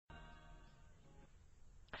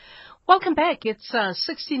Welcome back. It's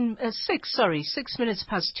 6 minutes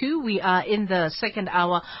past 2. We are in the second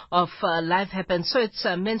hour of Live Happen. So it's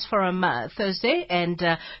Men's Forum Thursday, and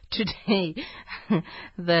today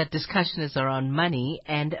the discussion is around money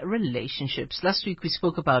and relationships. Last week we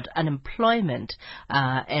spoke about unemployment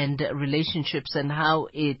and relationships and how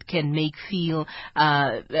it can make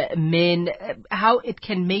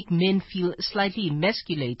men feel slightly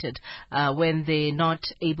emasculated when they're not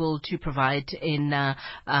able to provide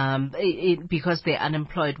because they're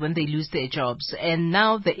unemployed, when they lose their jobs. And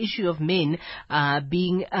now the issue of men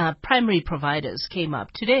being primary providers came up.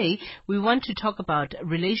 Today, we want to talk about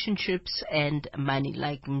relationships and money,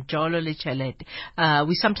 like Mjolo le Tjhelete.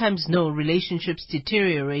 We sometimes know relationships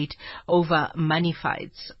deteriorate over money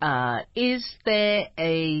fights. Is there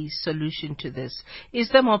a solution to this? Is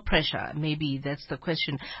there more pressure? Maybe that's the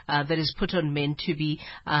question that is put on men to be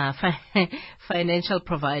financial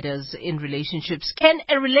providers in relationships. Can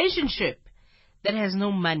a relationship that has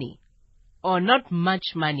no money or not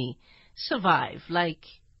much money survive? Like,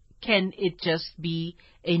 can it just be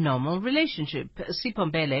a normal relationship? Sipho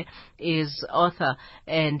Mbele is author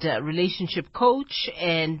and relationship coach,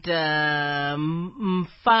 and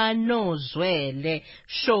Mfanozelwe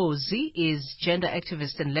Shozi is gender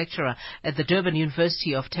activist and lecturer at the Durban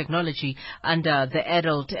University of Technology under the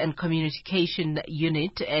Adult and Communication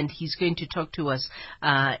Unit, and he's going to talk to us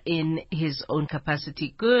in his own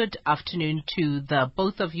capacity. Good afternoon to the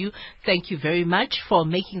both of you. Thank you very much for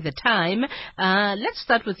making the time. Let's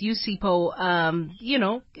start with you, Sipho.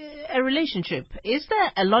 A relationship. Is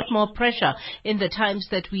there a lot more pressure in the times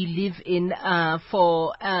that we live in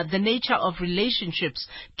for the nature of relationships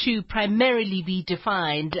to primarily be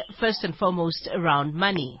defined first and foremost around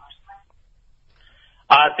money?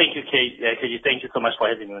 Thank you, Kate. Thank you so much for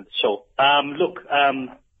having me on the show.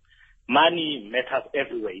 Money matters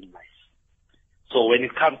everywhere in life. So when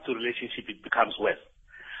it comes to relationship, it becomes worse.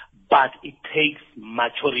 But it takes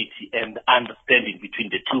maturity and understanding between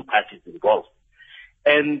the two parties involved.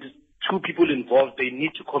 And two people involved, they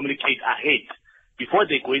need to communicate ahead before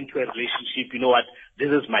they go into a relationship. You know what? This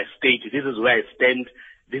is my state. This is where I stand.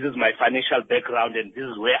 This is my financial background, and this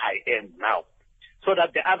is where I am now. So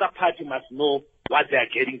that the other party must know what they are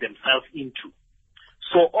getting themselves into.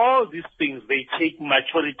 So all these things, they take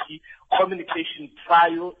maturity, communication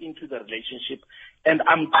prior into the relationship. And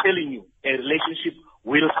I'm telling you, a relationship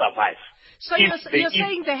will survive. So you're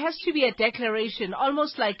saying there has to be a declaration,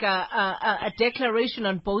 almost like a declaration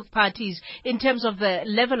on both parties in terms of the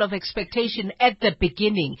level of expectation at the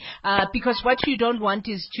beginning, because what you don't want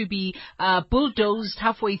is to be bulldozed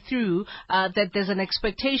halfway through, that there's an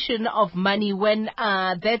expectation of money when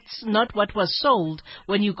that's not what was sold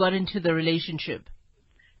when you got into the relationship.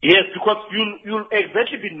 Yes, because you'll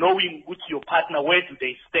exactly be knowing with your partner where do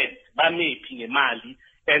they stand,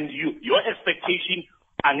 and your expectation,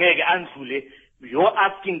 you're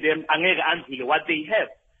asking them what they have,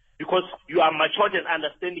 because you are matured and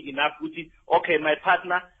understanding enough with it. Okay, my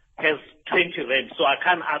partner has 20 rand, so I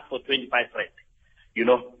can't ask for 25 rand.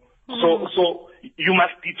 So you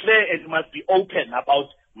must declare and you must be open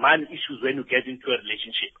about money issues when you get into a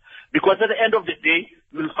relationship, because at the end of the day,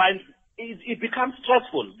 you'll find it becomes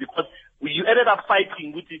stressful, because you ended up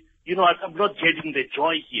fighting with it. I'm not getting the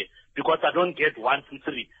joy here because I don't get 1, 2,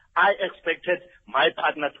 3. I expected my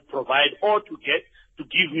partner to provide or to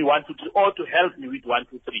give me 1, 2, 3, or to help me with 1,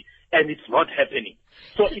 2, 3, and it's not happening.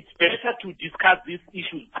 So it's better to discuss these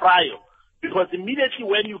issues prior, because immediately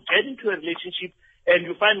when you get into a relationship and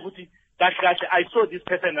you find I saw this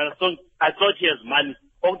person and I thought he has money,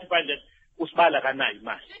 only to find that they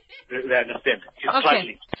understand. He's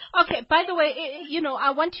struggling. Okay. By the way,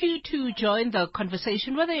 I want you to join the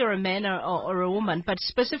conversation, whether you're a man or a woman, but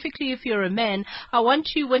specifically if you're a man, I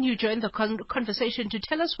want you, when you join the conversation, to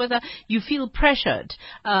tell us whether you feel pressured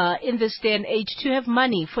in this day and age to have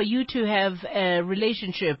money for you to have a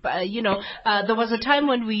relationship. There was a time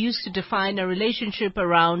when we used to define a relationship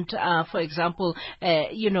around, for example,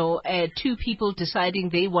 two people deciding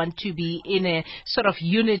they want to be in a sort of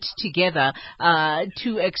unit together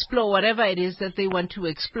to explore whatever it is that they want to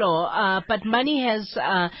explore. But money has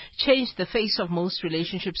changed the face of most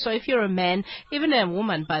relationships. So if you're a man, even a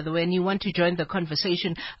woman, by the way, and you want to join the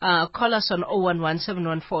conversation, call us on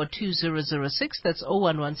 011-714-2006. That's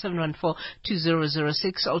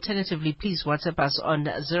 011-714-2006. Alternatively, please WhatsApp us on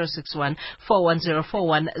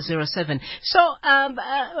 061-410-4107. So,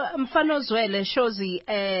 Mfanozelwe Shozi,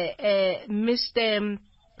 Mr.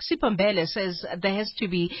 Sipho Mbele says there has to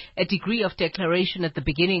be a degree of declaration at the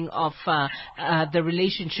beginning of the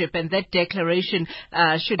relationship, and that declaration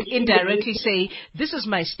should indirectly say, this is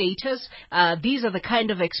my status, these are the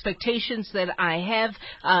kind of expectations that I have,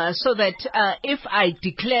 so that if I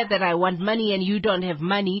declare that I want money and you don't have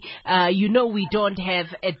money, we don't have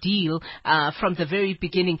a deal from the very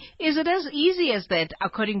beginning. Is it as easy as that,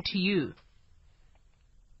 according to you?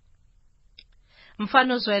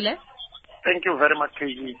 Mfanozelwe? Thank you very much,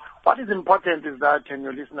 KG. What is important is that, and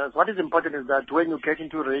your listeners, what is important is that when you get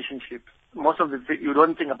into a relationship, most of you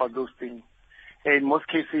don't think about those things. In most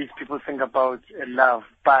cases, people think about love,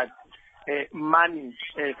 but money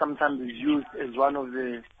sometimes is used as one of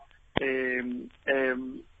the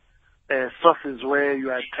sources where you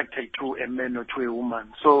are attracted to a man or to a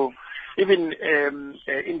woman. So even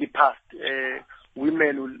in the past,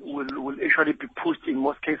 women will actually be pushed in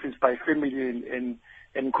most cases by family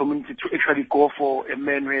and community to actually go for a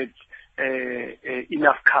man who had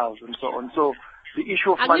enough cows and so on. So the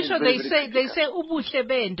issue of money is very they say ubuhle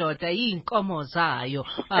bendoda yinkomo zayo.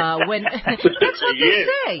 When that's what they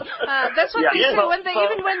say. That's what they say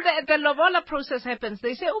when the lobola process happens.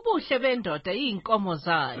 They say ubuhle bendoda yinkomo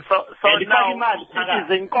zayo. So now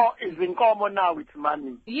it's inkomo now with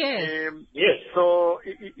money. Yes. Yes. So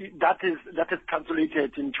that is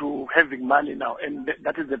translated into having money now, and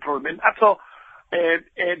that is the problem. And also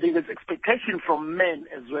there's expectation from men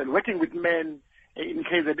as well. Working with men in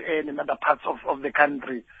KZN and other parts of the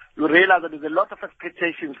country, you realize that there's a lot of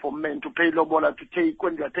expectations for men to pay lobola, to take,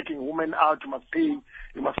 when you are taking women out, you must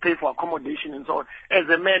pay for accommodation and so on. As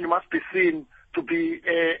a man, you must be seen to be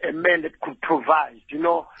a man that could provide,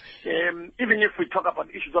 even if we talk about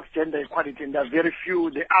issues of gender equality, and there are very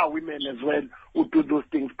few, there are women as well who do those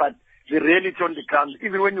things, but the reality on the ground,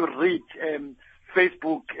 even when you read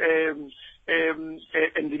Facebook and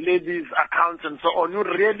the ladies' accounts and so on, you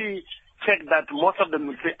really check that most of them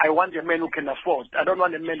will say, I want a man who can afford. I don't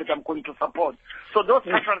want a man that I'm going to support. So those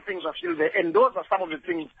cultural things are still there, and those are some of the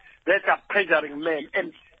things that are pressuring men,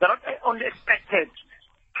 and they're not only expected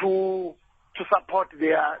to support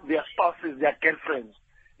their spouses, their girlfriends.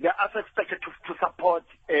 They're also expected to support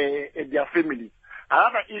their family.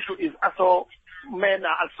 Another issue is also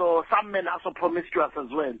some men are also promiscuous as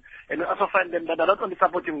well, and you also find them that they're not only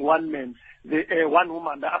supporting one man, one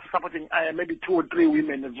woman, they're also supporting maybe 2 or 3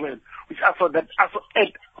 women as well, which also add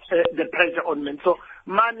the pressure on men. So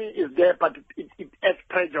money is there, but it adds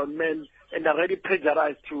pressure on men, and they're already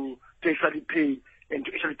pressurized to actually pay and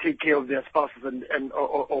to actually take care of their spouses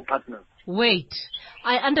or partners. Wait,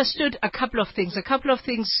 I understood a couple of things. A couple of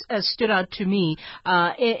things stood out to me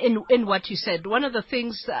in what you said. One of the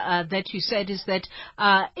things that you said is that,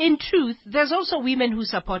 in truth, there's also women who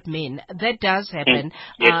support men. That does happen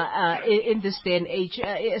in this day and age,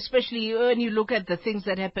 especially when you look at the things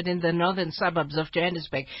that happen in the northern suburbs of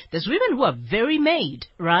Johannesburg. There's women who are very made,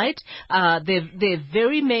 right? They're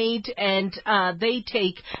very made, and they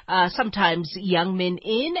take sometimes young men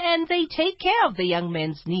in, and they take care of the young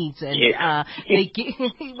men's needs. And why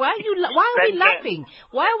are we laughing?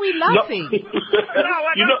 Why are we laughing?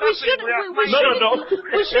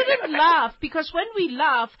 We shouldn't laugh, because when we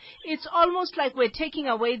laugh, it's almost like we're taking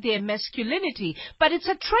away their masculinity. But it's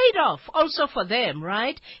a trade-off also for them,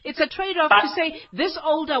 right? It's a trade-off to say, this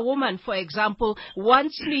older woman, for example,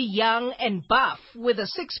 wants me young and buff with a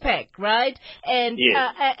six-pack, right? And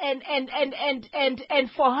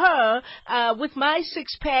and for her, with my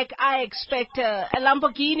six-pack, I expect a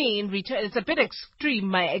Lamborghini in return. It's a bit extreme,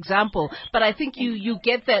 my example, but I think you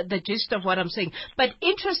get the gist of what I'm saying. But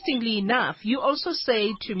interestingly enough, you also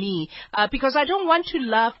say to me, because I don't want to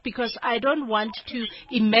laugh, because I don't want to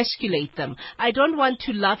emasculate them. I don't want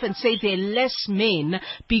to laugh and say they're less men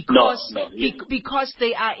because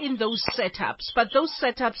they are in those setups. But those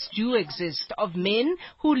setups do exist, of men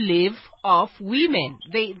who live off women.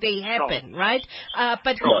 They happen, right?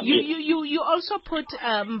 But you also put,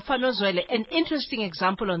 Mfanozelwe, an interesting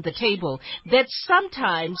example on the table, that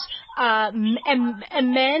sometimes a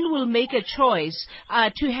man will make a choice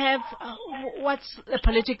to have, what's the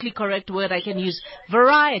politically correct word I can use,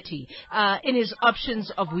 variety in his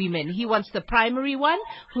options of women. He wants the primary one,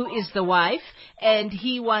 who is the wife, and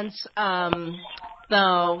he wants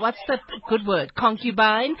what's the good word,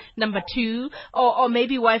 concubine number 2, or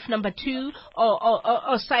maybe wife number 2,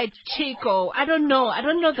 or side chick, or I don't know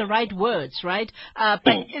the right words, right?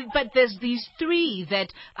 But there's these 3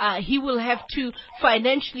 that he will have to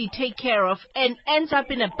financially take care of, and ends up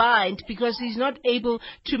in a bind because he's not able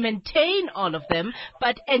to maintain all of them,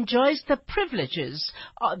 but enjoys the privileges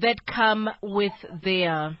that come with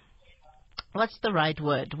their what's the right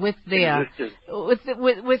word, with their with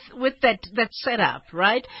that setup,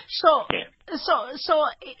 right? So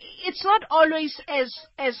it's not always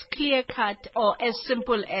as clear cut or as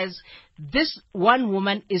simple as this one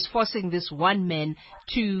woman is forcing this one man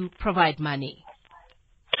to provide money.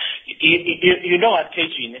 You know what,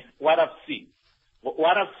 KG, what I've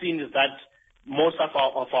seen is that most of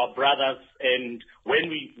our brothers, and when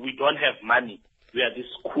we don't have money, we are this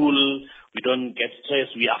cool, we don't get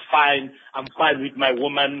stressed, we are fine, I'm fine with my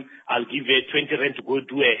woman, I'll give her 20 rand to go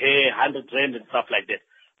do her hair, 100 rand and stuff like that.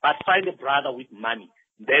 But find a brother with money,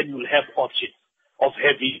 then you'll have options of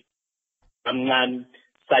having a man,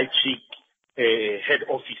 side chick, head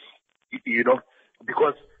office, you know,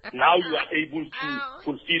 because now you are able to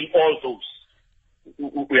fulfill all those.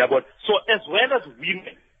 So as well as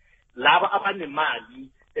women, lava abanemali,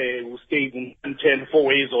 who stay in 10, 4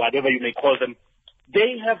 ways or whatever you may call them,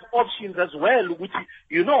 they have options as well, which,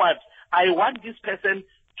 you know what, I want this person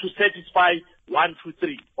to satisfy 1, 2,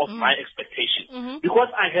 3 of my expectations. Because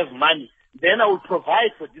I have money, then I will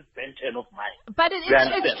provide for this bench of mine. But it's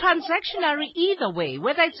transactionary either way,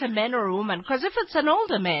 whether it's a man or a woman. Because if it's an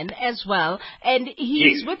older man as well, and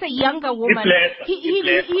he's with a younger woman, he's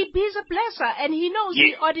a blesser, and he knows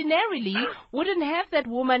he ordinarily wouldn't have that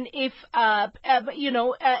woman if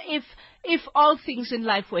if all things in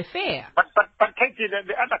life were fair. But Katie,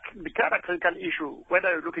 the other critical issue,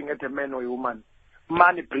 whether you're looking at a man or a woman,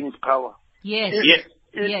 money brings power. Yes. If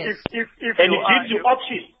and it gives you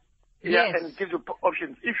options. Yeah, and it gives you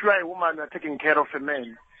options. If you are a woman and are taking care of a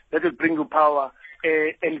man, that will bring you power,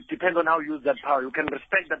 and it depends on how you use that power. You can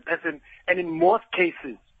respect that person, and in most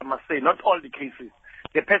cases, I must say, not all the cases,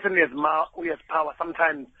 the person who has power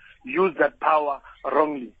sometimes use that power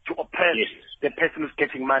wrongly to oppress the person who's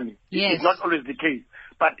getting money. Yes. It's not always the case,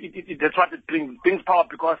 but that's what it brings. It brings power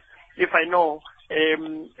because if I know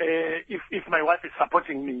if my wife is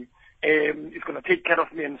supporting me, it's going to take care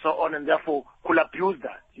of me and so on, and therefore could abuse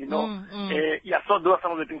that, you know. So those are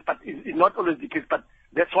some of the things, but it's not always the case, but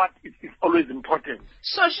that's what is always important.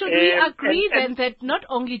 So should we agree then that not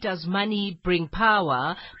only does money bring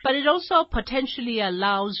power, but it also potentially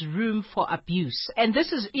allows room for abuse? And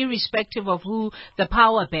this is irrespective of who the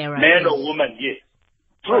power bearer is. Man or woman, yes.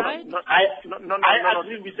 True. Right? I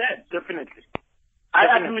agree with that. Definitely.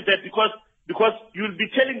 I agree with that because you'll be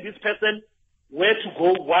telling this person where to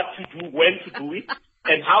go, what to do, when to do it,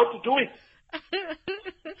 and how to do it.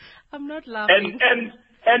 I'm not laughing.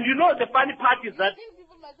 And you know the funny part is that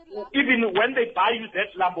even when they buy you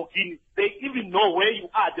that Lamborghini, they even know where you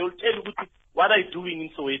are. They will tell you what are you doing in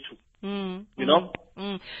Soweto. You know?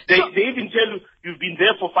 They even tell you you've been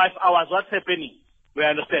there for 5 hours. What's happening? We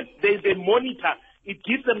understand. They monitor. It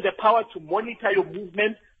gives them the power to monitor your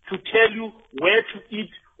movement, to tell you where to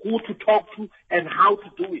eat, who to talk to, and how to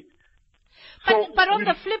do it. But on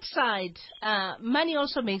the flip side, money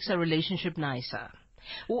also makes a relationship nicer.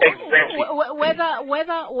 Exactly.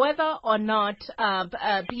 Whether or not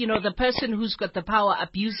the person who's got the power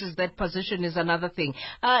abuses that position is another thing.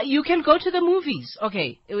 You can go to the movies,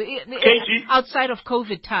 okay? Outside of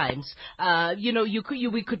COVID times, you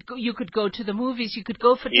could go to the movies. You could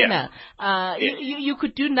go for dinner. You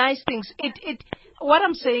could do nice things. What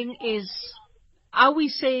I'm saying is, are we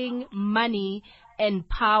saying money and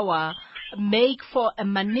power make for a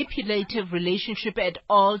manipulative relationship at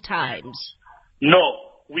all times? No,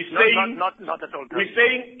 we're saying not at all times. We're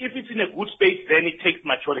saying if it's in a good space, then it takes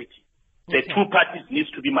maturity. The two parties needs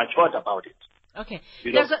to be matured about it. Okay.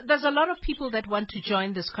 There's a lot of people that want to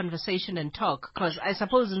join this conversation and talk, because I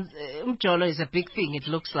suppose Umjolo is a big thing, it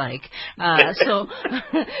looks like. No, it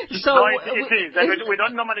is. We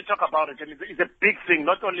don't normally talk about it. And it's a big thing,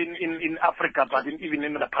 not only in Africa, but even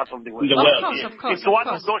in other parts of the world. Of course. It's one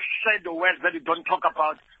of those shadow words that you don't talk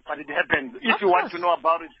about, but it happens. If you want to know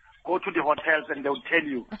about it, go to the hotels and they'll tell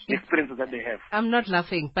you the experiences that they have. I'm not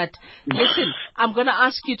laughing, but listen, I'm going to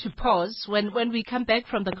ask you to pause. When we come back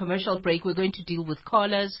from the commercial break, we're going to deal with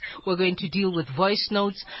callers. We're going to deal with voice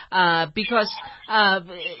notes, because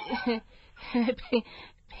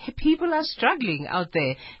people are struggling out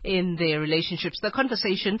there in their relationships. The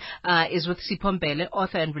conversation is with Sipho Mbele,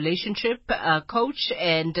 author and relationship coach,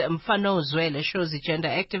 and Mfanozelwe, Shozi, gender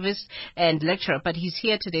activist and lecturer. But he's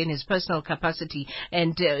here today in his personal capacity,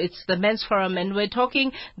 and it's the Men's Forum, and we're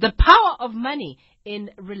talking the power of money in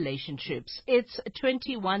relationships. It's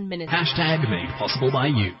 21 minutes. Hashtag made possible by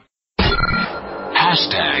you.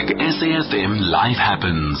 Hashtag SAFM Life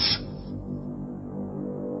Happens.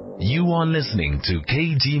 You are listening to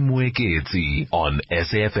KG Mwekezi on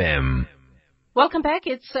SAFM. Welcome back.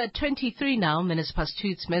 It's 23 now, minutes past 2.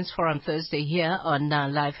 It's Men's Forum Thursday here on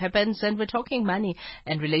Live Happens, and we're talking money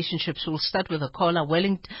and relationships. We'll start with a caller,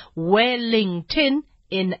 Wellington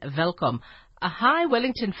in Welkom. Hi,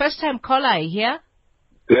 Wellington. First-time caller here.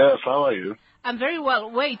 Yes, how are you? I'm very well.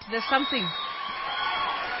 Wait, there's something.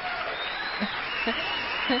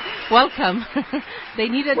 Welcome. They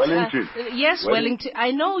needed... Wellington. Yes, Wellington.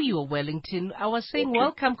 I know you're Wellington. I was saying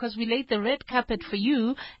welcome because we laid the red carpet for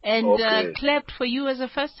you and clapped for you as a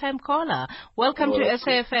first-time caller. Welcome to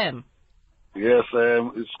SAFM. Yes,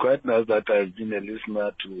 it's quite nice that I've been a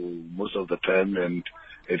listener to most of the time, and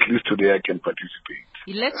at least today I can participate.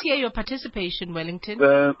 Let's hear your participation, Wellington.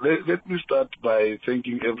 Let me start by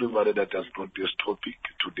thanking everybody that has brought this topic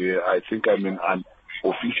today. I think I'm an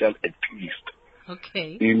official activist.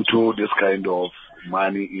 Okay. Into this kind of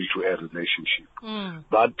money into a relationship.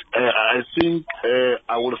 But I think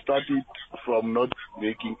I will start it from not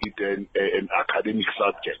making it an academic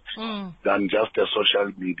subject than just a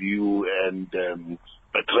social media and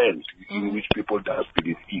a trend in which people does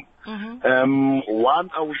believe in. One,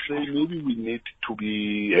 I would say maybe we need to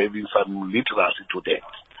be having some literacy to that.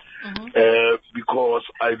 Because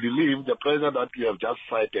I believe the president that we have just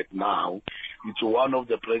cited now, it's one of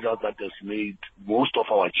the presidents that has made most of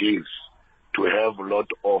our jails to have a lot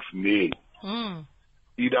of men,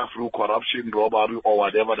 either through corruption, robbery, or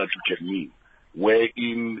whatever that you can mean,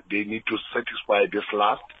 wherein they need to satisfy this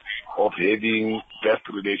lust of having best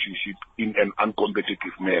relationship in an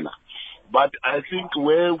uncompetitive manner. But I think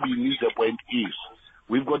where we miss the point is,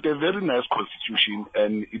 we've got a very nice constitution,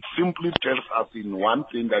 and it simply tells us in one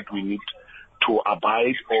thing that we need to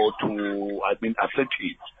abide or to, accept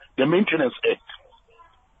it. The Maintenance Act.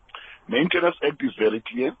 Maintenance Act is very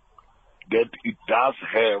clear that it does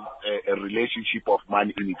have a relationship of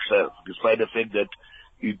money in itself, despite the fact that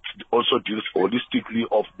it also deals holistically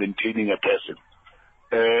of maintaining a person.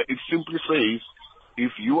 It simply says,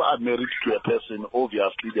 if you are married to a person,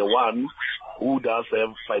 obviously the one who does have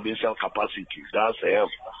financial capacity does have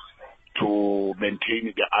to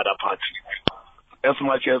maintain the other party. As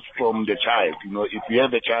much as from the child, if you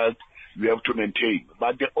have a child, you have to maintain.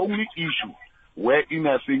 But the only issue wherein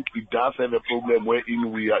I think it does have a problem,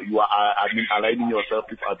 wherein you are aligning yourself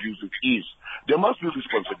with abuses, is there must be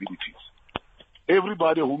responsibilities.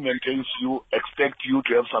 Everybody who maintains you expects you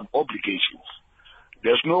to have some obligations.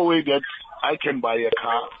 There's no way that I can buy a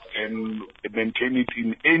car and maintain it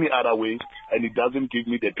in any other way, and it doesn't give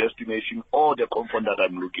me the destination or the comfort that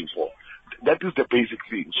I'm looking for. That is the basic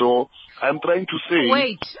thing. So I'm trying to say...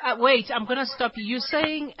 Wait, I'm going to stop you. You're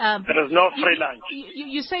saying... there is no free lunch.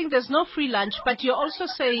 You're saying there's no free lunch, but you're also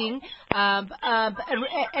saying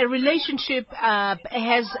a relationship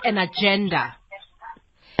has an agenda.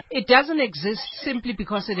 It doesn't exist simply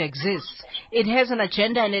because it exists. It has an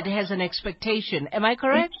agenda and it has an expectation. Am I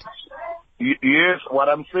correct? Yes, what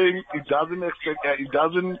I'm saying, it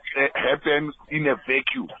doesn't happen in a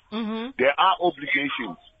vacuum. There are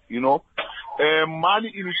obligations,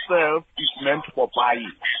 Money in itself is meant for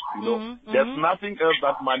buying, There's nothing else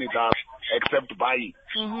that money does except buying.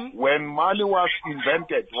 When money was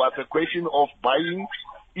invented, it was a question of buying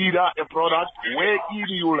either a product wherein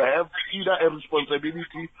you will have either a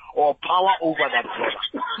responsibility or power over that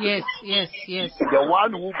product. Yes. The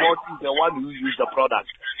one who bought is the one who used the product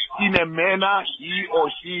in a manner he or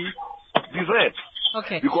she deserves.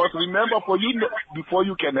 Okay. Because remember, before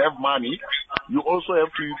you can have money, you also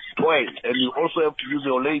have to toil, and you also have to use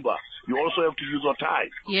your labor. You also have to use your time.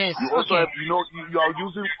 Yes. You also have, you are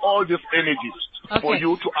using all these energies for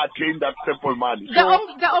you to attain that simple money.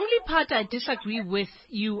 The only part I disagree with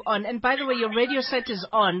you on, and by the way, your radio set is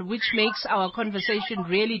on, which makes our conversation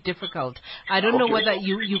really difficult. I don't know whether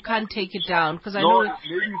you can't take it down, because I know... maybe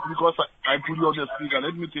it's because I put you on the speaker.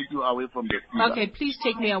 Let me take you away from the speaker. Okay, please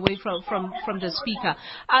take me away from the speaker.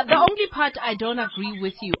 The only part I don't agree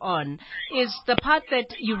with you on is the part that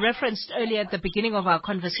you referenced earlier at the beginning of our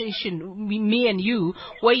conversation, me and you,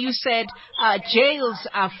 where you said jails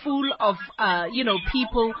are full of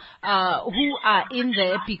people who are in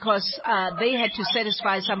there because they had to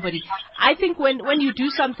satisfy somebody. I think when you do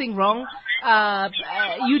something wrong,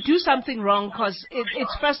 you do something wrong because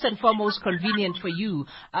it's first and foremost convenient for you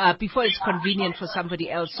before it's convenient for somebody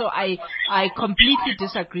else. So I completely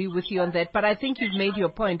disagree with you on that, but I think you've made your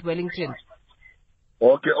point, Wellington.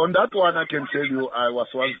 Okay, on that one I can tell you I was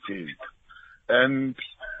once jailed. And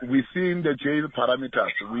within the jail parameters,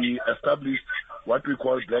 we established what we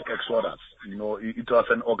call Black Exodus. It was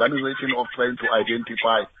an organization of trying to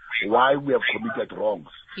identify why we have committed wrongs.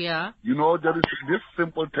 Yeah. You know, there is this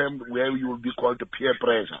simple term where you will be called peer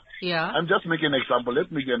pressure. Yeah. I'm just making an example.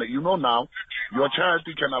 Let me get it. You know now, your child,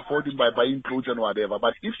 you can afford him by buying clothes and whatever.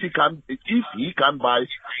 But if he can't buy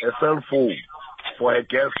a cell phone for a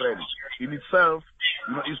girlfriend, in itself,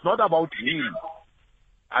 you know, it's not about him.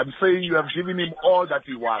 I'm saying you have given him all that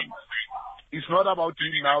he wants. It's not about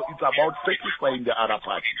him now. It's about satisfying the other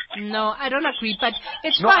party. No, I don't agree, but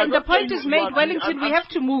it's fine. The point is made, Wellington. We have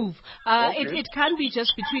to move. Okay. It can't be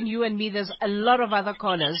just between you and me. There's a lot of other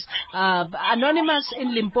callers. Anonymous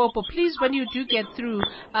in Limpopo, please, when you do get through,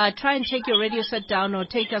 try and take your radio set down or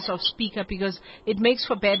take us off speaker because it makes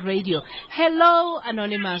for bad radio. Hello,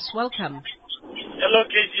 Anonymous. Welcome. Hello,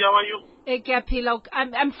 KG. How are you?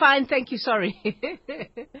 I'm fine, thank you. Sorry.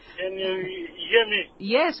 Can you hear me?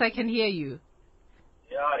 Yes, I can hear you.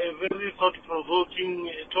 Yeah, a very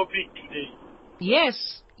thought-provoking topic today.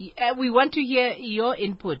 Yes, we want to hear your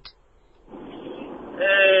input.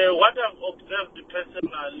 What I've observed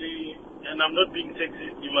personally, and I'm not being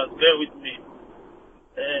sexist, you must bear with me.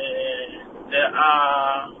 There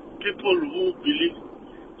are people who believe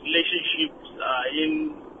relationships are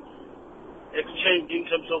in exchange in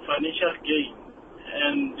terms of financial gain,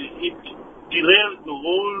 and it derails the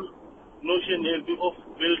whole notion of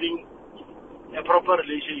building a proper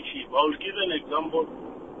relationship. I will give an example.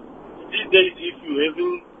 These days, if you're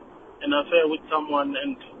having an affair with someone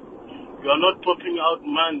and you are not popping out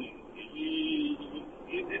money,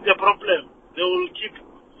 it's a problem. They will keep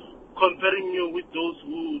comparing you with those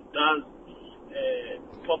who does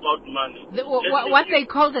pop out money. What they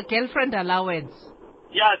call the girlfriend allowance.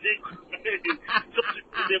 Yeah, they call it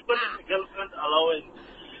the girlfriend allowance.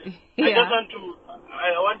 Yeah.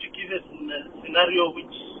 I want to give a scenario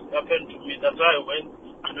which happened to me. That's why I went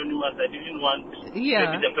anonymous. I didn't want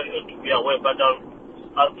maybe the person to be aware, but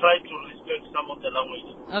I'll try to respect some of the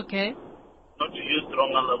language. Okay. Not to use the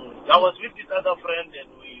wrong language. I was with this other friend and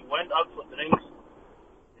we went out for drinks.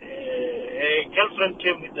 A girlfriend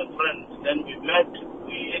came with a friend. Then we met,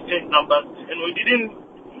 we exchanged numbers, and we didn't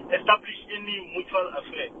establish any mutual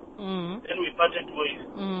affair. Then we parted ways.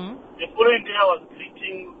 The following day I was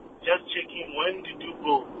greeting, just checking, when did you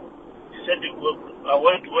go? He said, I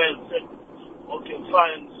went well. Said, okay,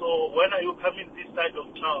 fine. So when are you coming this side of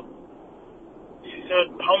town? He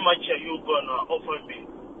said, how much are you going to offer me?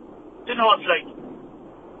 Then I was like,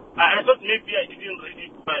 I thought maybe I didn't read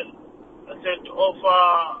it well. I said, offer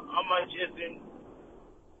how much is in?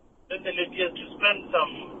 Then the lady has to spend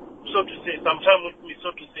some time with me,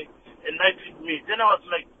 so to say, a night with me. Then I was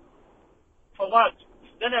like, for what?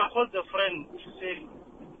 Then I called the friend to say,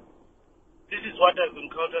 this is what I've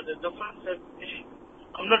encountered. And the friend said,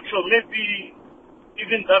 I'm not sure, maybe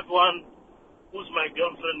even that one who's my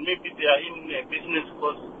girlfriend, maybe they are in a business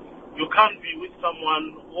because you can't be with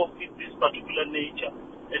someone of this particular nature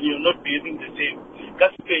and you're not behaving the same.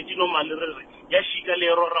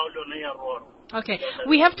 Okay,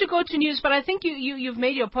 we have to go to news, but I think you've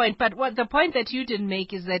made your point. But what the point that you didn't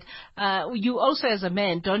make is that you also, as a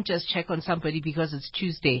man, don't just check on somebody because it's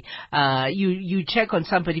Tuesday. You check on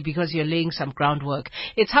somebody because you're laying some groundwork.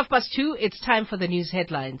 It's 2:30. It's time for the news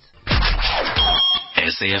headlines.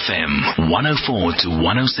 SAFM 104 to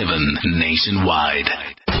 107 nationwide.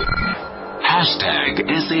 Hashtag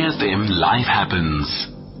SAFM Life Happens.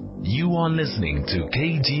 You are listening to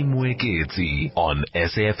KG Mwekezi on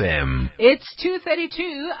SAFM. It's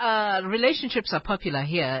 2:32. Relationships are popular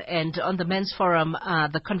here, and on the Men's Forum,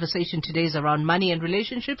 the conversation today is around money and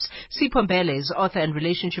relationships. Sipho Mbele is author and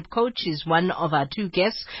relationship coach. Is one of our two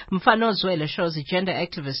guests. Mfanozelwe, Shozi, gender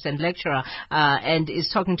activist and lecturer, and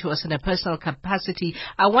is talking to us in a personal capacity.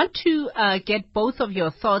 I want to get both of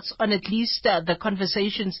your thoughts on at least the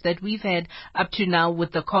conversations that we've had up to now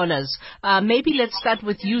with the callers. Maybe let's start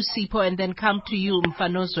with you, Sipho, and then come to you,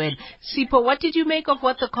 Mfanozelwe. Sipho, what did you make of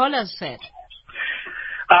what the callers said?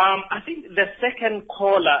 I think the second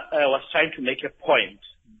caller was trying to make a point,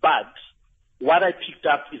 but what I picked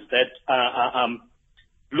up is that,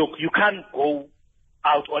 look, you can't go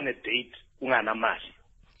out on a date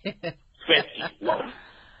firstly,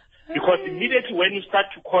 because immediately when you start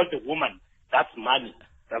to call the woman, that's money,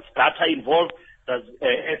 that's data involved, there's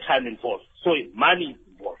airtime involved, so money is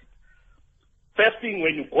involved. First thing,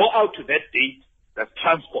 when you go out to that date, that's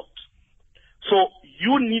transport. So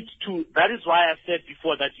you need to, that is why I said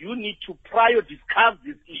before that you need to prior discuss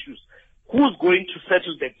these issues. Who's going to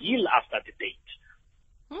settle the deal after the date?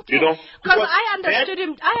 Okay. You know, because I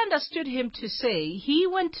understood him to say he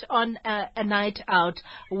went on a night out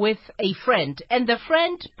with a friend, and the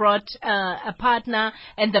friend brought a partner,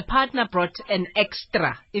 and the partner brought an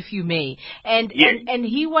extra, if you may, and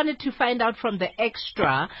he wanted to find out from the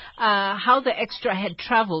extra how the extra had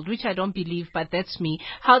traveled, which I don't believe, but that's me.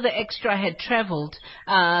 How the extra had traveled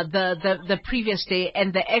the previous day,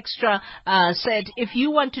 and the extra said, "If you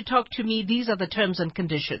want to talk to me, these are the terms and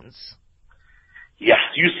conditions." Yeah,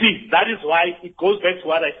 you see, that is why it goes back to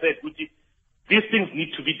what I said, which is these things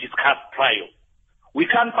need to be discussed prior. We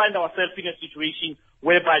can't find ourselves in a situation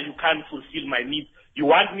whereby you can't fulfill my needs. You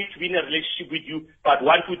want me to be in a relationship with you, but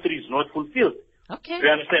 1, 2, 3 is not fulfilled. Okay. You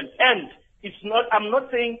understand? And it's not, I'm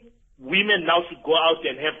not saying women now should go out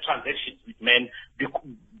and have transactions with men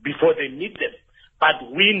before they meet them. But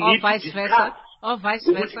we need to discuss. Or vice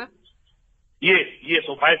versa. Yes,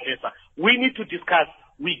 or vice versa. We need to discuss.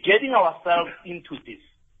 We're getting ourselves into this.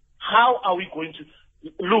 How are we going to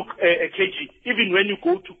look, KG, even when you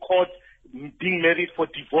go to court being married for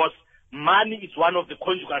divorce, money is one of the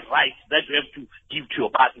conjugal rights that you have to give to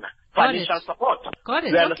your partner. Financial support. Got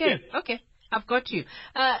it. Okay. I've got you.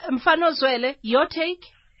 Mfanozelwe, your take?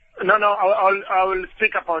 No, I will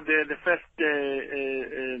speak about the first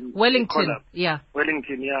Wellington. caller. Yeah.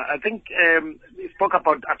 Wellington, yeah. I think he spoke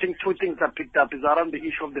about, I think two things I picked up is around the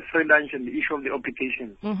issue of the free lunch and the issue of the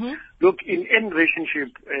obligations. Mm-hmm. Look, in any relationship,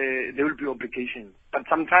 there will be obligations, but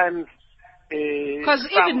sometimes... Because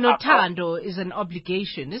even notando is an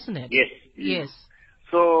obligation, isn't it? Yes.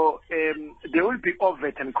 So there will be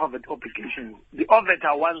overt and covert obligations. The overt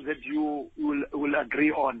are ones that you will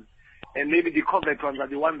agree on. And maybe the covert ones are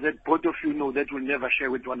the ones that both of you know that will never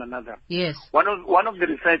share with one another. Yes. One of the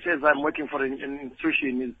researchers I'm working for in an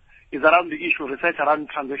institution is around the issue of research around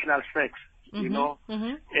transactional sex. Mm-hmm. You know,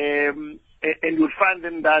 mm-hmm. And you'll find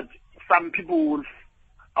then that some people will,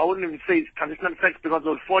 I wouldn't even say it's transitional sex because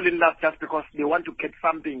they'll fall in love just because they want to get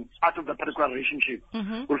something out of the particular relationship.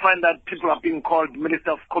 Mm-hmm. We'll find that people are being called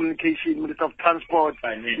Minister of Communication, Minister of Transport,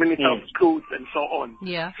 Minister of Schools, and so on.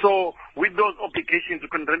 Yeah. So with those obligations, you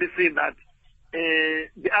can really see that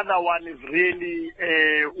the other one is really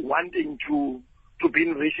wanting to be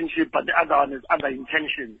in a relationship, but the other one is other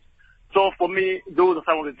intentions. So for me, those are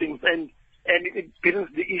some of the things. And it brings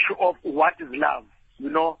the issue of what is love, you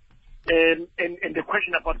know. And the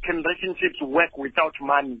question about can relationships work without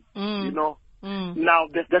money, you know? Now,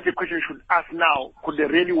 that's a question you should ask now. Could they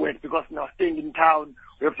really work? Because now staying in town,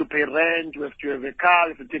 we have to pay rent, we have to have a car,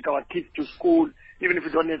 we have to take our kids to school. Even if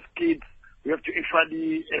we don't have kids, we have to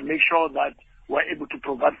actually make sure that we're able to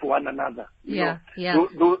provide for one another. You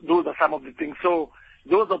know? Those are some of the things. So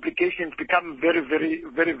those obligations become very, very,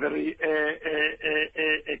 very, very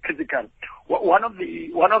critical. One of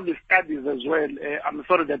the studies as well, I'm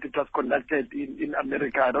sorry that it was conducted in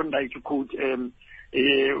America. I don't like to quote the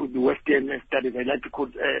Western studies. I like to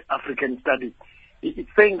quote African studies. It's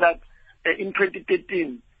saying that in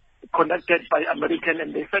 2013, conducted by American,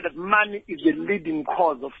 and they said that money is the leading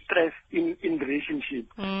cause of stress in the relationship.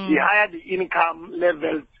 The higher the income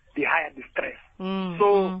level, the higher the stress.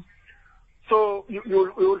 So you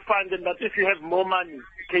will find that if you have more money,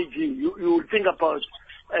 KG, you will think about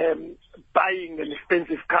buying an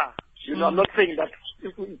expensive car. You know, I'm not saying that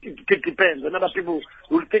it depends. And other people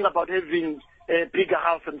will think about having a bigger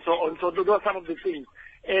house and so on. So those are some of the things.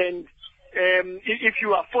 And if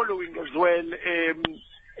you are following as well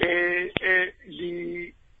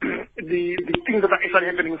the things that are actually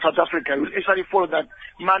happening in South Africa, you will actually follow that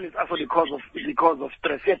money is also the cause of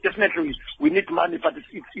stress. Yes, definitely we need money, but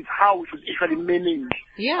it's how we should actually manage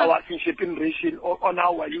our relationship in relation on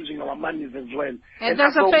how we're using our monies as well. And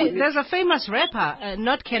there's a famous rapper,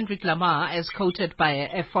 not Kendrick Lamar, as quoted by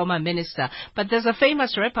a former minister, but there's a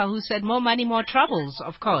famous rapper who said more money, more troubles,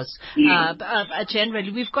 of course.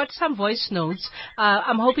 Generally, we've got some voice notes.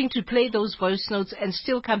 I'm hoping to play those voice notes and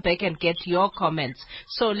still come back and get your comments.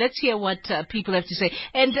 So let's hear what people have to say.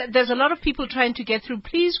 And there's a lot of people trying to get through.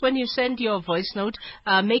 Please, when you send your voice note,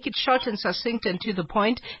 make it short and succinct and to the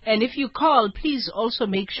point. And if you call, please also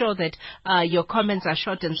make sure that your comments are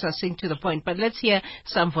short and succinct to the point. But let's hear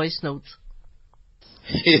some voice notes.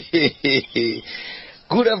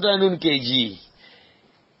 Good afternoon, KG.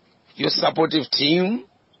 Your supportive team,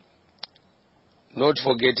 not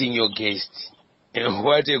forgetting your guests. And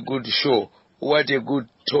what a good show. What a good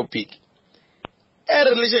topic. A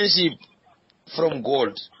relationship from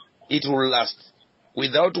God, it will last.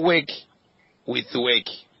 Without work, with work.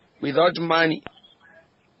 Without money,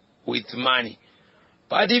 with money.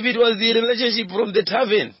 But if it was the relationship from the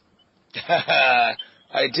tavern,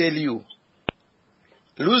 I tell you,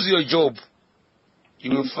 lose your job,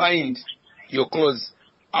 you will find your clothes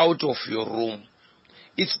out of your room.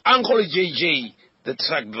 It's Uncle JJ, the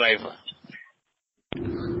truck driver.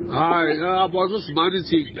 Hi, about this money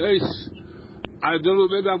thing. I don't know,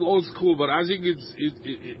 maybe I'm old school, but I think if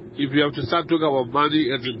you have to start talking about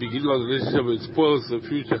money at the beginning of the relationship, it spoils the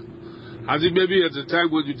future. I think maybe at the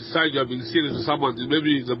time when you decide you're being serious with someone,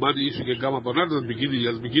 maybe the money issue can come up, but not at the beginning.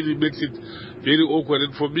 At the beginning, it makes it very awkward.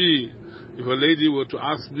 And for me, if a lady were to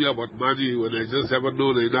ask me about money when I just haven't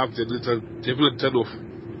known enough, then it's a definite turn off.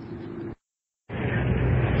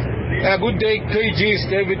 Good day, KG. It's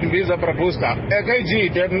David Mbiza Prapusta. KG,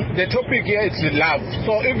 the topic here is love.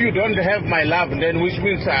 So if you don't have my love, then which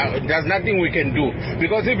means there's nothing we can do.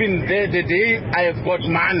 Because even the day I have got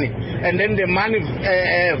money, and then the money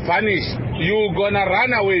vanish, you're gonna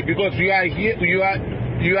run away because you are here, you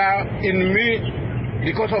are in me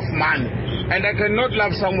because of money. And I cannot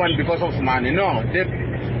love someone because of money. No,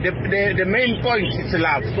 the main point is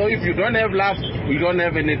love. So if you don't have love, you don't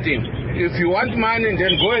have anything. If you want money,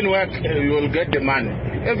 then go and work, you will get the money.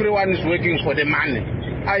 Everyone is working for the money.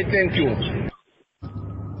 I thank you.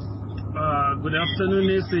 Good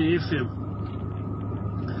afternoon, SAFM.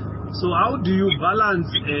 So how do you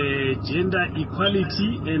balance gender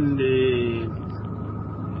equality and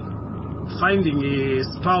finding a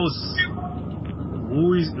spouse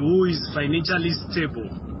who is financially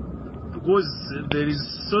stable? Because there is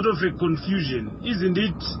sort of a confusion, isn't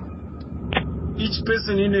it? Each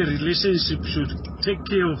person in a relationship should take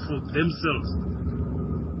care of themselves.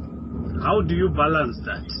 How do you balance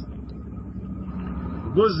that?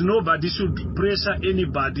 Because nobody should pressure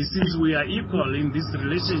anybody since we are equal in this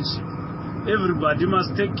relationship. Everybody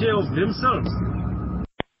must take care of themselves.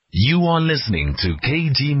 You are listening to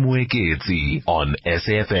KG Mwekezi on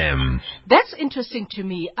SFM. That's interesting to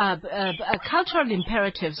me. Cultural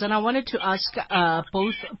imperatives, and I wanted to ask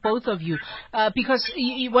both of you because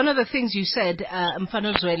one of the things you said,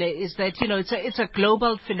 Mfanozelwe, is that it's a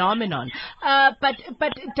global phenomenon. But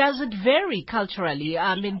does it vary culturally?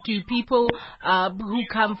 I mean, do people who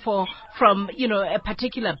come from a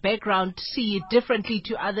particular background see it differently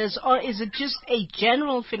to others, or is it just a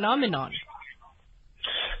general phenomenon?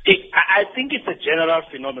 I think it's a general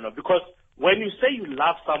phenomenon because when you say you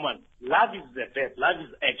love someone, love is the verb, love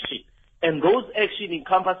is action. And those action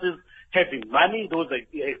encompasses having money, those are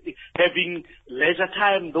having leisure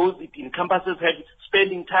time, those it encompasses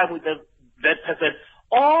spending time with that person.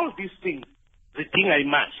 All these things, the thing I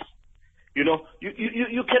match.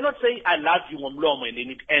 You cannot say I love you Mlomo and then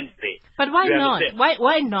it ends there. But why not?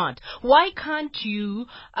 Why not? Why can't you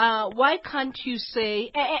say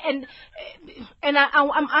and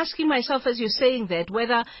I'm asking myself as you're saying that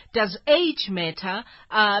whether does age matter?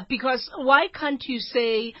 Because why can't you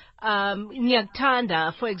say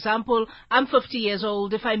Nyaktanda, for example, I'm 50 years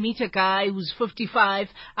old. If I meet a guy who's 55,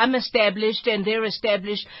 I'm established and they're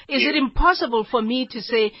established. Is it impossible for me to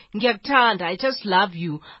say Nyaktanda, I just love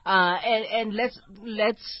you, and let's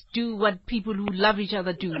do what people who love each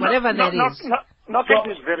other do, whatever that is.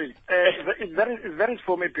 It varies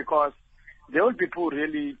for me because there will be people who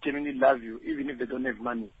really genuinely love you, even if they don't have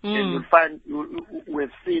money. And you'll find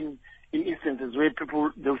we've seen in instances where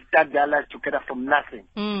people they'll start their life together from nothing,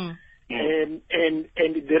 and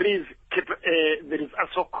there is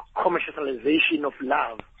also commercialization of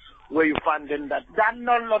love, where you find then that there are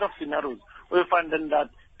not a lot of scenarios where you find then that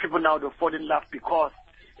people now they fall in love because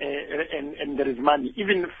and there is money.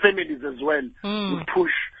 Even families as well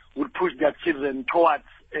would push their children towards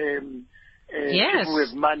people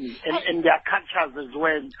with money, and there are cultures as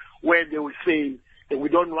well where they will say that we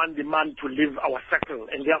don't want the man to leave our circle,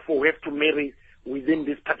 and therefore we have to marry within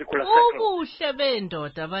this particular circle.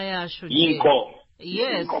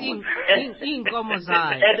 Yes, and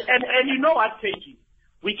you know what, Keji?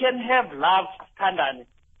 We can have love standard,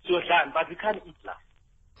 but we can't eat love.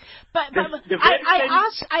 But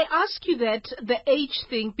I ask you that, the age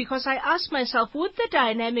thing, because I ask myself, would the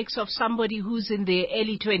dynamics of somebody who's in their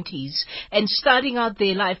early 20s and starting out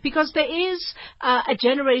their life, because there is a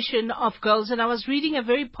generation of girls, and I was reading a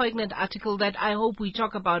very poignant article that I hope we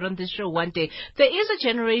talk about on this show one day. There is a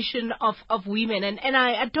generation of women, and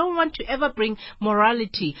I don't want to ever bring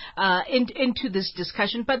morality into this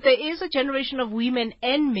discussion, but there is a generation of women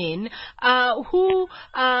and men who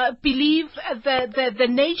believe the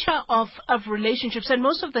nature of relationships, and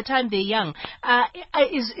most of the time they're young,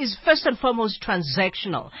 is first and foremost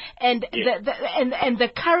transactional, and the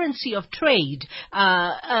currency of trade,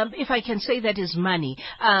 if I can say that, is money.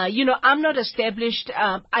 I'm not established.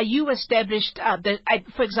 Are you established?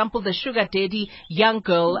 For example, the sugar daddy young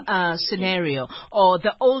girl scenario, or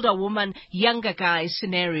the older woman younger guy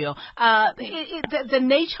scenario. The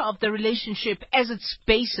nature of the relationship as its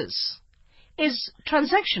basis is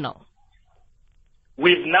transactional.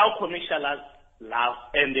 We've now commercialized love,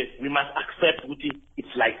 and we must accept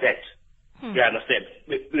it's like that. You understand?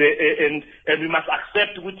 And we must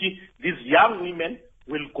accept these young women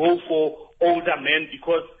will go for older men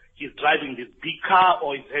because he's driving this big car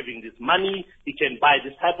or he's having this money. He can buy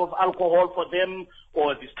this type of alcohol for them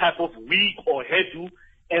or this type of wig or hairdo.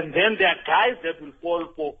 And then there are guys that will fall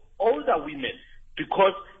for older women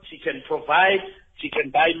because she can provide. She can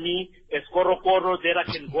buy me a skorokoro that I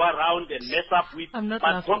can go around and mess up with.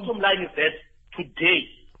 But bottom line is that today,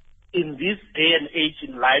 in this day and age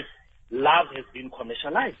in life, love has been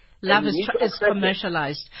commercialized. Love is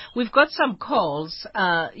commercialized. We've got some calls.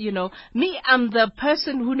 Me, I'm the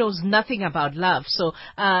person who knows nothing about love. So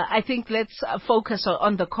I think let's focus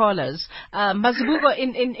on the callers. Mazibuko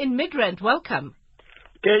in Midrand, welcome.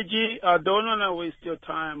 KG, I don't want to waste your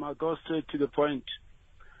time. I'll go straight to the point.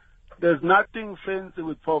 There's nothing fancy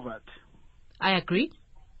with poverty. I agree.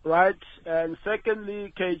 Right? And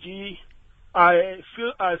secondly, KG, I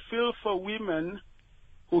feel for women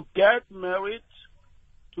who get married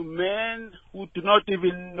to men who do not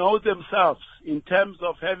even know themselves in terms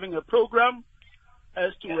of having a program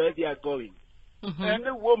as to where they are going.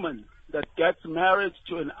 Any woman that gets married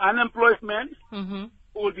to an unemployed man who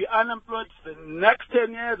will be unemployed for the next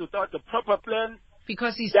 10 years without a proper plan.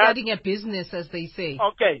 Because he's starting a business, as they say.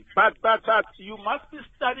 Okay, but you must be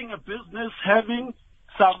starting a business having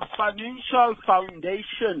some financial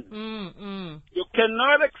foundation. You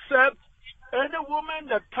cannot accept any woman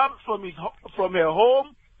that comes from her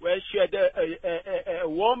home where she had a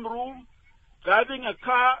warm room, driving a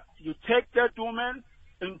car. You take that woman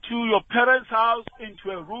into your parents' house,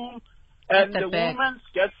 into a room, and the woman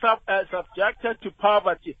gets subjected to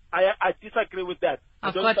poverty. I disagree with that.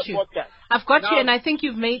 I've got you. I've got you, and I think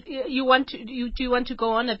you've made. Do you want to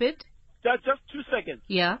go on a bit? Just 2 seconds.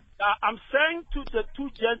 Yeah. I'm saying to the two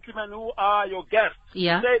gentlemen who are your guests,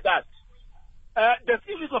 say that the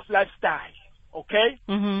issues of lifestyle. Okay.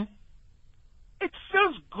 It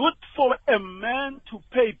feels good for a man to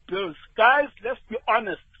pay bills, guys. Let's be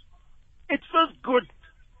honest. It feels good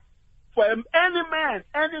for any man,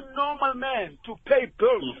 any normal man, to pay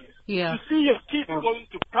bills. To see your kids going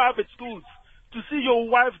to private schools, to see your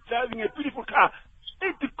wife driving a beautiful car.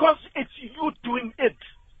 It's because it's you doing it.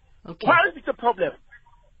 Okay. Why is it a problem?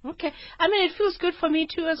 Okay. I mean, it feels good for me,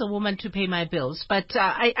 too, as a woman to pay my bills. But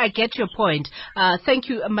I get your point. Thank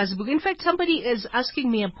you, Mazibuko. In fact, somebody is asking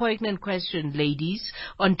me a poignant question, ladies,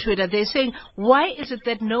 on Twitter. They're saying, why is it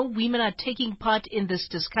that no women are taking part in this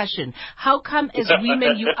discussion? How come, as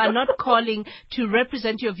women, you are not calling to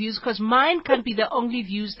represent your views? Because mine can't be the only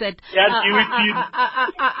views that... In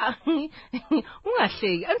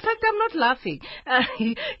fact, I'm not laughing.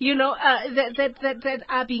 That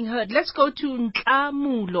are being heard. Let's go to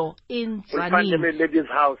Ntamulo in Zanin. Lady's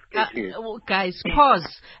house. Guys,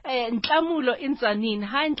 pause. Ntamulo in Zanin.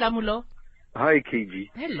 Hi, Ntamulo. Hi, KG.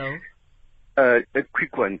 Hello. A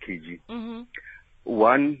quick one, KG.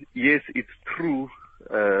 One, yes, it's true.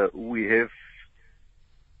 We have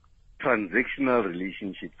transactional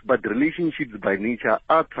relationships, but relationships by nature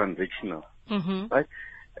are transactional. Right?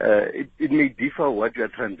 It may differ what you are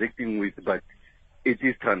transacting with, but it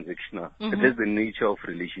is transactional. That's the nature of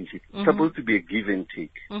relationship. It's supposed to be a give and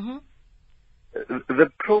take. The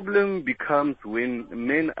problem becomes when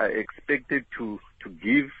men are expected to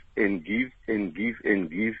give and give and give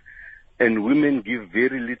and give, and women give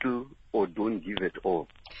very little or don't give at all.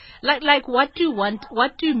 Like what do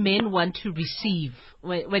men want to receive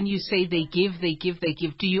when you say they give?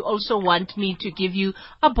 Do you also want me to give you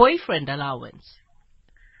a boyfriend allowance?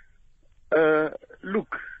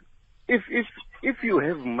 Look, if you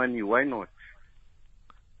have money, why not?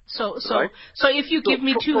 So if you give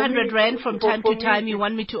me 200 rand from time to time, you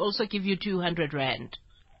want me to also give you 200 rand?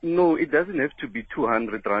 No, it doesn't have to be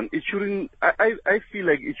 200 rand. It shouldn't. I feel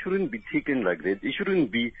like it shouldn't be taken like that. It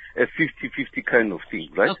shouldn't be a 50-50 kind of thing,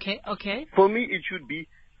 right? Okay. For me, it should be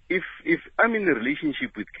if I'm in a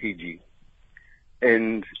relationship with KG,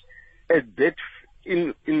 and at that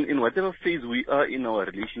in whatever phase we are in our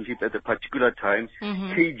relationship at a particular time,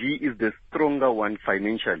 KG is the stronger one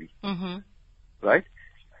financially, right?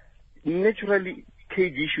 Naturally,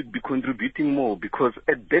 KG should be contributing more because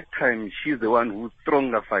at that time she's the one who's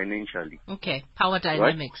stronger financially. Okay, power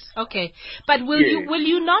dynamics. Right? Okay, but will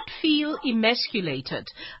you not feel emasculated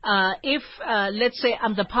if let's say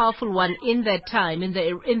I'm the powerful one in that time in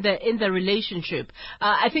the relationship?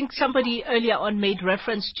 I think somebody earlier on made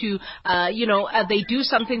reference to they do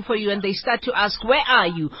something for you and they start to ask, where are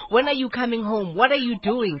you? When are you coming home? What are you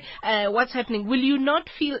doing? What's happening? Will you not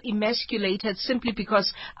feel emasculated simply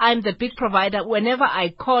because I'm the big provider? Whenever whenever I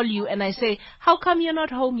call you and I say, how come you're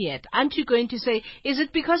not home yet? Aren't you going to say, is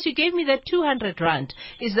it because you gave me that 200 rand?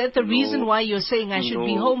 Is that the reason why you're saying I should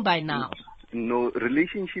be home by now? No,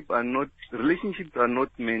 relationships are not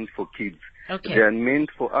meant for kids. Okay. They are meant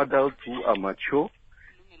for adults who are mature,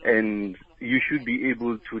 and you should be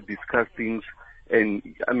able to discuss things, and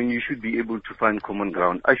I mean, you should be able to find common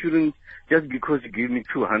ground. I shouldn't, just because you give me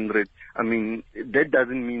 200, I mean, that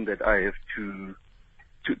doesn't mean that I have to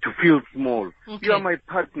feel small. Okay. You are my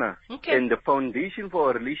partner, okay. And the foundation for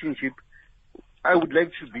our relationship, I would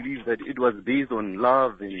like to believe that it was based on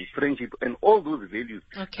love and friendship and all those values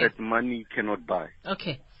that money cannot buy.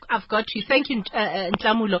 Okay. I've got you. Thank you,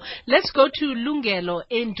 Ntlamulo. Let's go to Lungelo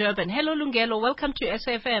in Durban. Hello, Lungelo. Welcome to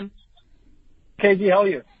SFM. KG, how are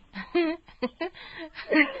you? I'm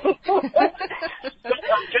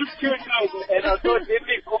just tuned in, and I thought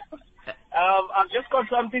I've just got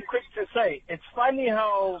something quick to say. It's funny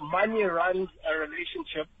how money runs a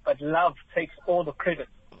relationship, but love takes all the credit.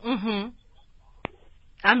 Mm-hmm.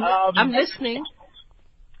 I'm listening.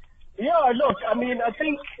 Yeah, look, I mean, I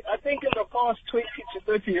think in the past 20 to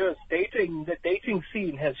 30 years, the dating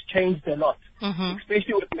scene has changed a lot,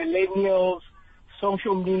 especially with millennials,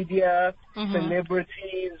 social media,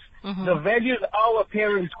 celebrities, the values our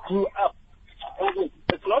parents grew up.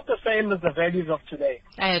 It's not the same as the values of today.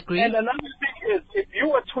 I agree. And another thing is, if you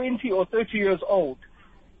were 20 or 30 years old,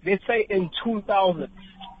 let's say in 2000,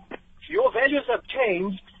 your values have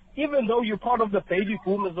changed. Even though you're part of the baby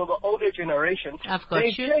boomers or the older generation,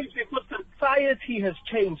 they changed because society has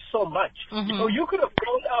changed so much. So you could have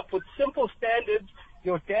grown up with simple standards.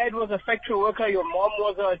 Your dad was a factory worker, your mom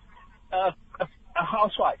was a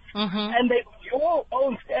housewife. And your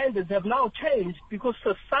own standards have now changed because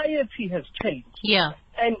society has changed. Yeah.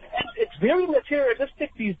 And it's very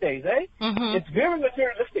materialistic these days, eh? It's very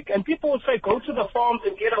materialistic. And people will say, go to the farms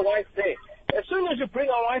and get a wife there. As soon as you bring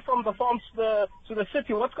a wife from the farms to the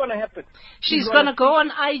city, what's going to happen? She's going to go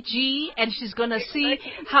on IG and she's going to see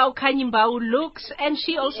how Kanyimbau looks, and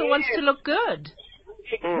she also wants to look good.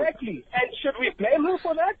 Exactly. And should we blame her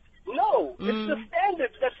for that? No. It's the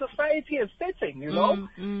standards that society is setting, you know?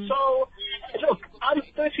 So, look, I'm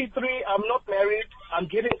 33. I'm not married. I'm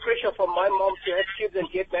getting pressure from my mom to have kids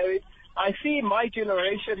and get married. I see my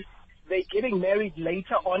generation, they're getting married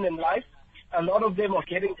later on in life. A lot of them are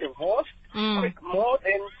getting divorced more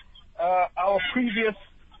than our previous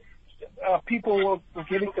people were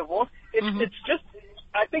getting divorced. It's just,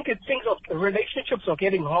 I think relationships are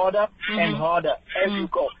getting harder and harder as you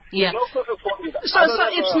go. Yeah. No perfect formula. So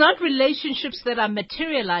it's not relationships that are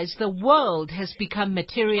materialized. The world has become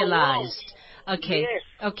materialized. Okay. Yes.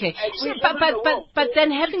 Okay. So, but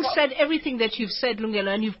then, having said everything that you've said,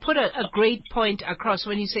 Lungelo, and you've put a great point across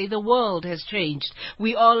when you say the world has changed,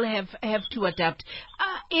 we all have to adapt.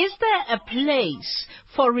 Is there a place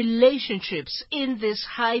for relationships in this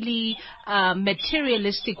highly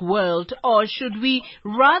materialistic world, or should we,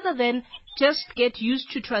 rather than just get used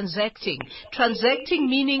to transacting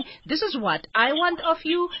meaning this is what I want of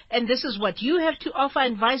you and this is what you have to offer,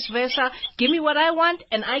 and vice versa? Give me what I want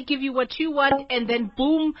and I give you what you want, and then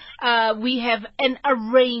boom, we have an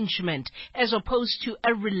arrangement as opposed to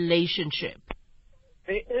a relationship.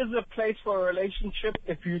 There is a place for a relationship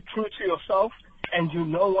if you're true to yourself and you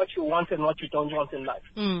know what you want and what you don't want in life.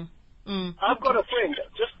 I've got a friend,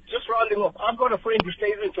 just rounding off, I've got a friend who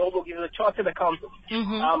stays in Joburg. He's a chartered accountant.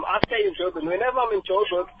 I stay in Joburg. Whenever I'm in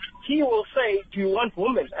Joburg, he will say, do you want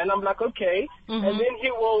women? And I'm like, okay. And then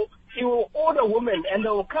he will order women and they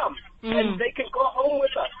will come. And they can go home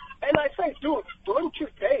with us. And I say, dude, don't you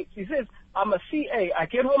date? He says, I'm a CA. I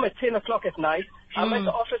get home at 10 o'clock at night. I'm at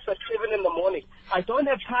the office at 7 in the morning. I don't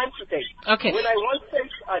have time to date. Okay. When I want sex,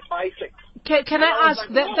 I buy sex. Can I ask,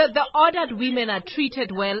 the ordered women are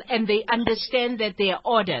treated well and they understand that they are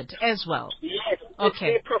ordered as well? Yes.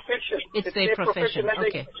 Okay. It's their profession. It's their profession. And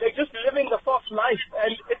okay. They're just living the fast life,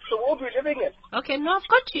 and it's the world we're living in. Okay. No, I've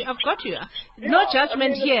got you. No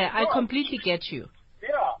judgment here. I completely get you.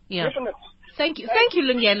 Yeah. Definitely. Thank you,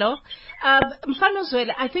 Lungelo.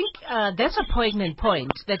 Mfanozelwe, I think that's a poignant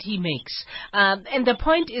point that he makes, and the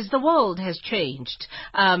point is the world has changed.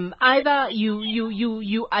 Either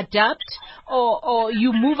you adapt or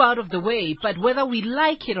you move out of the way, but whether we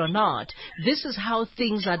like it or not, this is how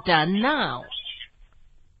things are done now.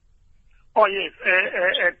 Oh yes,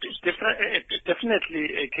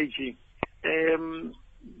 definitely, KG.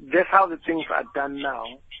 That's how the things are done now.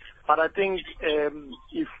 But I think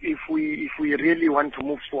if we really want to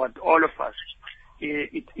move forward, all of us,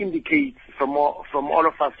 it indicates from all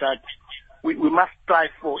of us that we must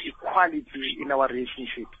strive for equality in our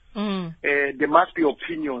relationship. There must be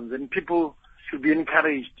opinions, and people should be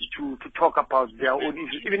encouraged to talk about their own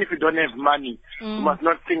issues. Even if you don't have money, you must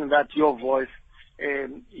not think that your voice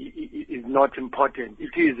is not important.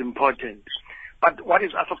 It is important. But what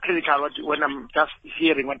is also critical, when I'm just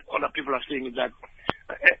hearing what other people are saying, is that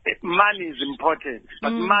money is important, but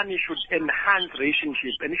money should enhance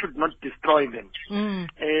relationships and it should not destroy them.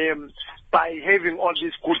 By having all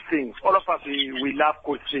these good things, all of us, we love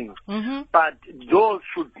good things, but those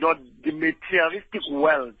should not, the materialistic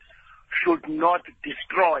wealth should not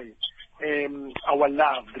destroy our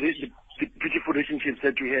love, the beautiful relationships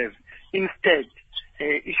that we have. Instead,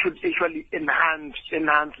 it should actually enhance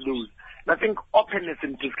those. And I think openness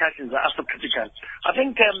and discussions are also critical. I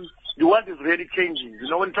think the world is really changing. You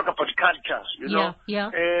know, when you talk about culture,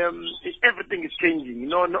 everything is changing. You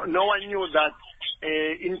know, no one knew that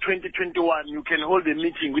in 2021 you can hold a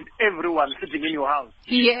meeting with everyone sitting in your house.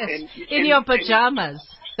 Yes, in your pajamas.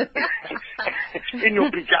 In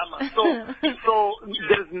your pajamas. So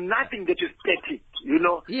there's nothing that is static. You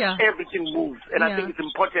know, everything moves, and I think it's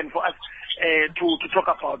important for us to talk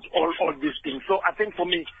about all these things. So I think for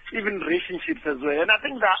me, even relationships as well, and I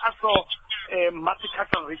think there are also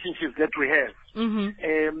multicultural relationships that we have,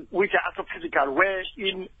 which are also critical,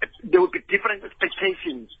 wherein there will be different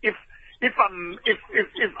expectations. If I'm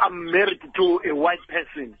married to a white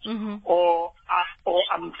person, or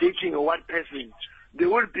I'm dating a white person, there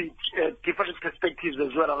will be different perspectives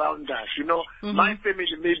as well around that. You know, my family,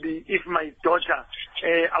 maybe if my daughter,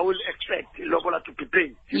 I will expect Lobola to be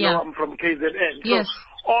paid. You know, I'm from KZN. Yes.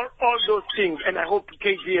 So all those things, and I hope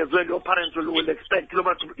KG as well, your parents will expect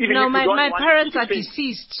Lobola to, even no, if my parents are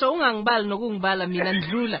deceased. So ngangbal nokungbala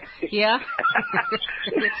minandlula. Yeah.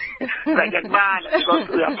 Because we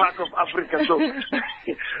are part of Africa, so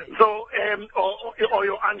or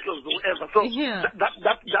your uncles or whatever. So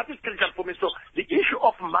that is critical for me. So the issue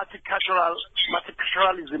of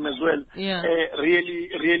multiculturalism as well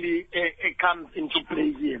really comes into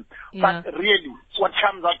play here. But really, what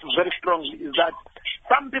comes out very strongly is that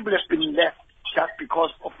some people have been left just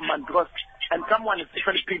because of money, and someone has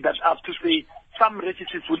actually picked that up to say some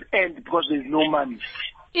relationships would end because there is no money.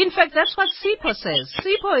 In fact, that's what Sipho says.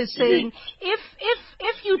 Sipho is saying,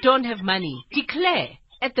 if you don't have money, declare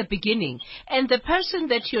at the beginning, and the person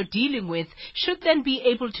that you're dealing with should then be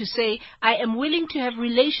able to say, I am willing to have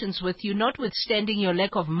relations with you, notwithstanding your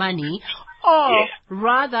lack of money, or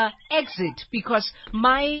rather exit because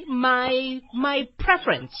my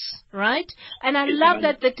preference, right? And I love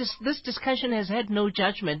that this discussion has had no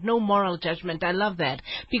judgment, no moral judgment. I love that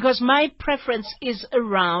because my preference is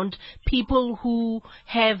around people who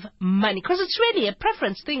have money, because it's really a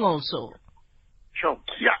preference thing also. Sure.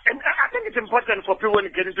 Yeah, and I think it's important for people when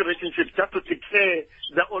they get into relationships just to declare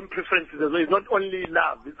their own preferences as well. It's not only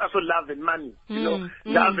love, it's also love and money. You know,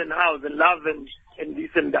 love and house and love and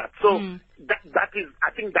this and that. So that is,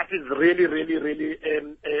 I think that is really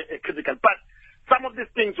critical. But some of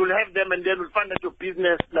these things will have them, and then we'll find that your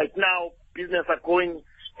business, like now, business are closing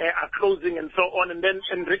and so on, and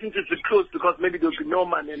relationships will close because maybe there'll be no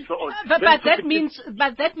money and so on. But that means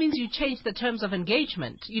you change the terms of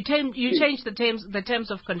engagement. You change the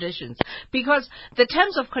terms of conditions, because the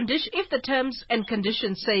terms of condition, if the terms and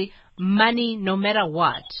conditions say money no matter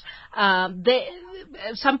what,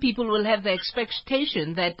 some people will have the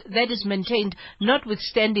expectation that is maintained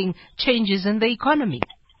notwithstanding changes in the economy.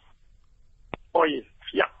 Oh yes,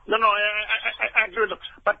 yeah, no, I agree with that.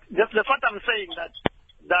 But that's what I'm saying, that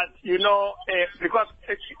you know, because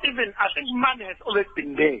even I think money has always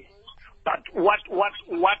been there, but what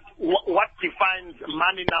defines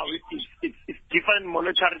money now is different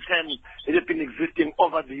monetary terms that have been existing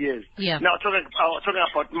over the years. Now talking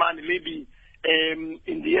about money, maybe in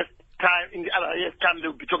the other years' time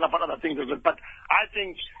they'll be talking about other things as well. But I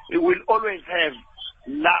think we will always have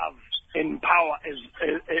love and power as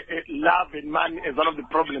love and money as one of the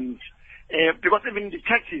problems, because even the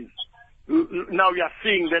churches. Now we are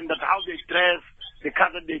seeing then that how they dress, the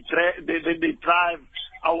car that they drive,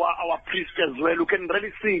 our priests as well. You can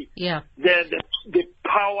really see the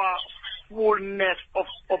powerfulness of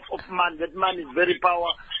man. That man is very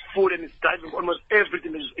powerful and is driving almost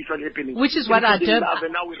everything that is actually happening. Which is what our Durban,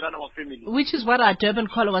 and now we run our family. Which is what our Durban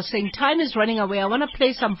caller was saying. Time is running away. I want to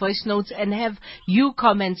play some voice notes and have you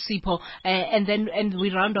comment, Sipho, and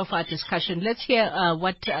we round off our discussion. Let's hear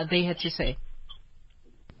what they had to say.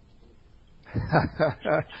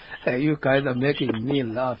 You guys are making me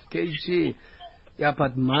laugh. KG, yeah,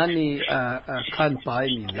 but money can't buy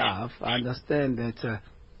me love. I understand that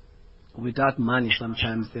without money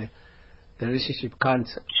sometimes the relationship can't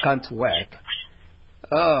work.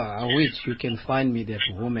 Oh, I wish you can find me that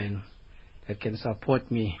woman that can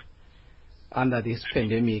support me under this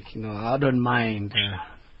pandemic. I don't mind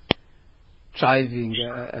driving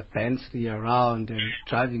a Bentley around and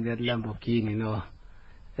driving that Lamborghini,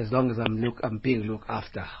 as long as I'm being looked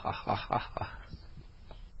after.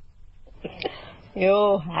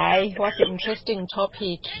 Yo, hi. What an interesting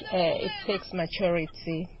topic. It takes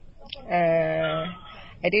maturity. I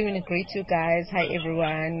didn't even greet you guys. Hi,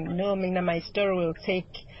 everyone. No, my story will take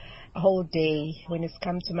a whole day when it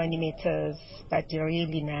comes to money matters. But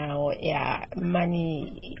really now,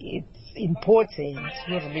 money, it's important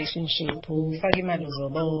to a relationship. But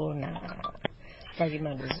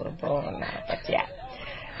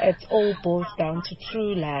it all boils down to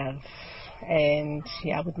true love. And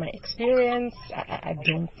with my experience, I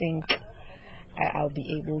don't think I'll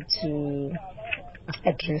be able to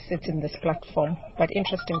address it in this platform. But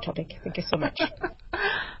interesting topic. Thank you so much.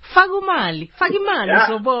 Fagimali,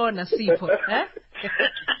 Zobona, Sipho.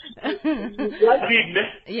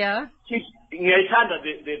 Yeah.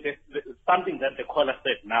 Something that the caller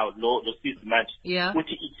said now, yeah. It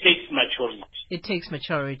takes maturity. It takes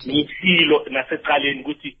maturity.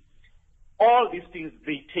 All these things,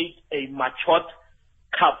 they take a matured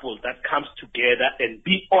couple that comes together and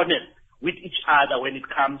be honest with each other when it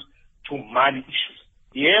comes to money issues.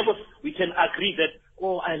 Yeah, we can agree that,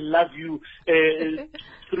 I love you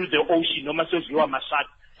through the ocean, no matter if you are my son.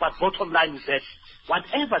 But bottom line is that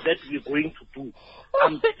whatever that we're going to do,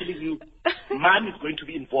 I'm telling you, money is going to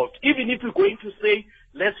be involved. Even if we're going to say,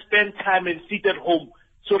 let's spend time and sit at home.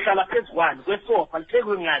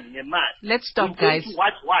 Let's stop, guys.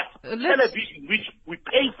 Watch what? Television, which we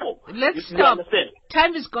pay for. Let's stop.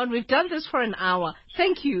 Time is gone. We've done this for an hour.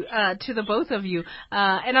 Thank you to the both of you.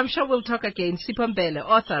 And I'm sure we'll talk again. Sipho Mbele,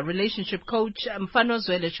 author, relationship coach,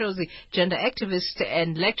 Mfanozelwe, Shozi, gender activist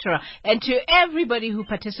and lecturer. And to everybody who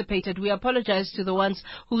participated, we apologize to the ones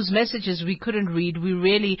whose messages we couldn't read. We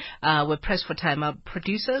really were pressed for time. Our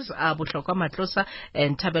producers, Butlokwa Matlosa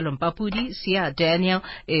and Tabelo Mpapudi, Sia Daniel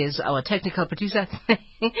is our technical producer.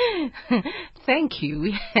 Thank you.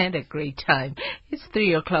 We had a great time. It's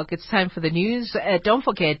 3:00. It's time for the news. Don't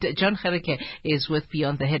forget, John Gerike is with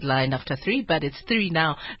Beyond the Headline after 3, but it's 3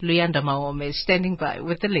 now. Luyanda Maome is standing by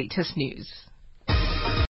with the latest news.